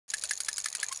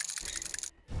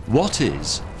What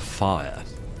is fire?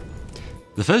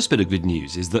 The first bit of good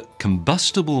news is that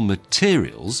combustible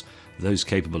materials, those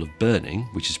capable of burning,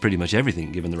 which is pretty much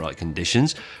everything given the right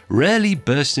conditions, rarely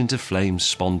burst into flames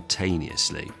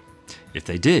spontaneously. If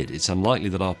they did, it's unlikely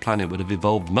that our planet would have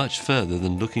evolved much further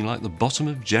than looking like the bottom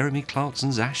of Jeremy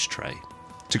Clarkson's ashtray.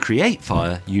 To create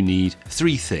fire, you need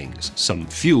three things: some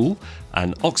fuel,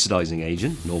 an oxidizing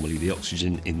agent, normally the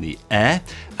oxygen in the air,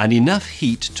 and enough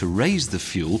heat to raise the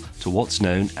fuel to what's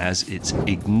known as its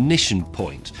ignition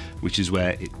point, which is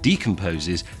where it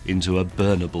decomposes into a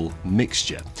burnable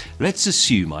mixture. Let's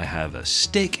assume I have a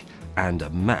stick and a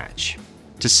match.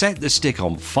 To set the stick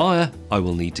on fire, I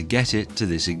will need to get it to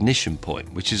this ignition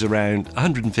point, which is around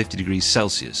 150 degrees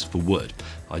Celsius for wood.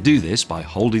 I do this by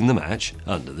holding the match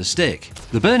under the stick.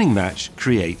 The burning match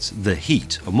creates the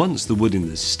heat, and once the wood in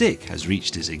the stick has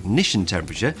reached its ignition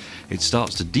temperature, it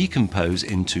starts to decompose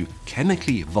into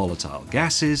chemically volatile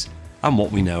gases and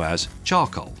what we know as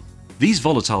charcoal. These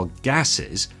volatile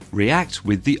gases react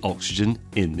with the oxygen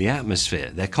in the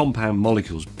atmosphere. Their compound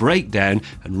molecules break down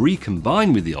and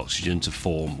recombine with the oxygen to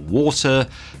form water,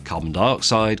 carbon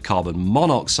dioxide, carbon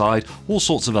monoxide, all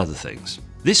sorts of other things.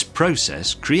 This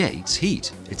process creates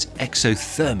heat. It's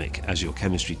exothermic, as your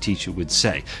chemistry teacher would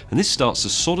say, and this starts a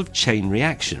sort of chain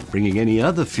reaction, bringing any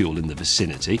other fuel in the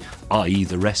vicinity, i.e.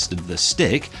 the rest of the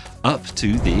stick, up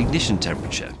to the ignition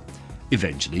temperature.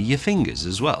 Eventually your fingers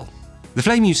as well. The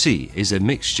flame you see is a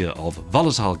mixture of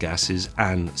volatile gases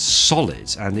and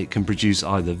solids, and it can produce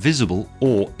either visible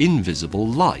or invisible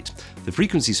light. The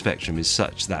frequency spectrum is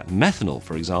such that methanol,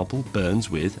 for example, burns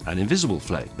with an invisible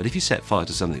flame. But if you set fire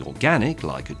to something organic,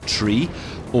 like a tree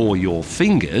or your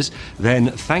fingers, then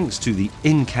thanks to the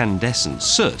incandescent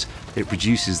soot, it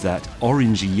produces that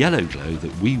orangey-yellow glow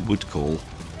that we would call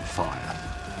fire.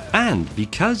 And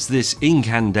because this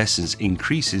incandescence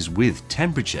increases with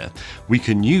temperature, we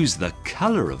can use the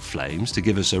colour of flames to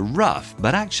give us a rough,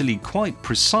 but actually quite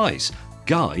precise,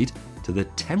 guide to the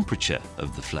temperature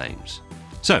of the flames.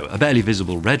 So, a barely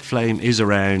visible red flame is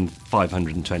around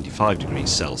 525 degrees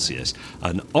Celsius,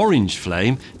 an orange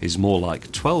flame is more like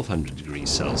 1200 degrees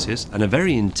Celsius, and a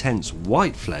very intense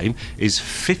white flame is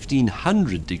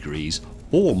 1500 degrees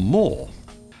or more.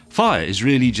 Fire is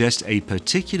really just a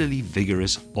particularly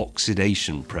vigorous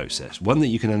oxidation process, one that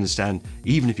you can understand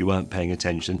even if you weren't paying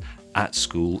attention at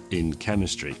school in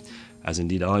chemistry, as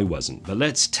indeed I wasn't. But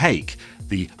let's take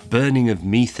the burning of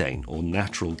methane or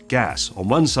natural gas. On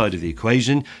one side of the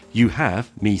equation, you have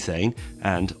methane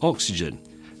and oxygen.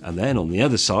 And then on the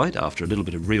other side, after a little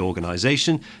bit of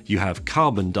reorganization, you have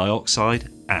carbon dioxide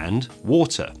and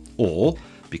water, or,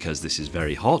 because this is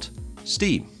very hot,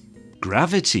 steam.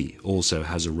 Gravity also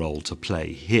has a role to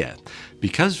play here.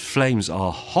 Because flames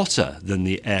are hotter than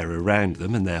the air around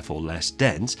them and therefore less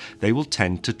dense, they will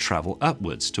tend to travel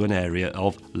upwards to an area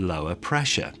of lower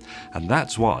pressure. And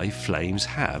that's why flames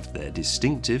have their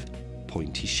distinctive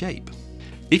pointy shape.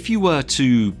 If you were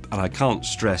to, and I can't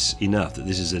stress enough that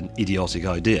this is an idiotic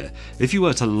idea, if you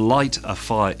were to light a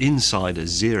fire inside a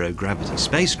zero-gravity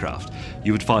spacecraft,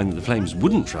 you would find that the flames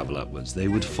wouldn't travel upwards, they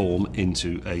would form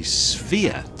into a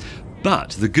sphere.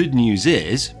 But the good news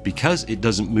is, because it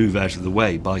doesn't move out of the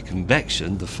way by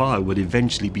convection, the fire would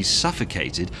eventually be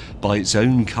suffocated by its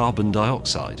own carbon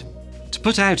dioxide. To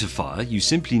put out a fire, you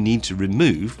simply need to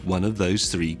remove one of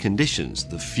those three conditions: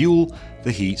 the fuel,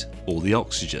 the heat, or the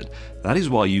oxygen. That is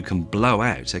why you can blow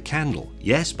out a candle.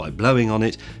 Yes, by blowing on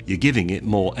it, you're giving it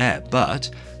more air, but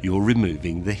you're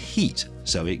removing the heat,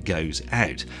 so it goes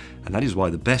out. And that is why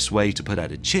the best way to put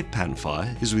out a chip pan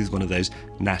fire is with one of those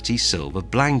natty silver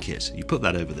blankets. You put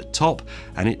that over the top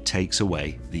and it takes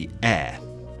away the air.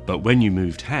 But when you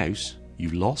moved house, you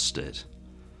lost it.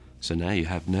 So now you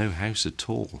have no house at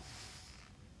all.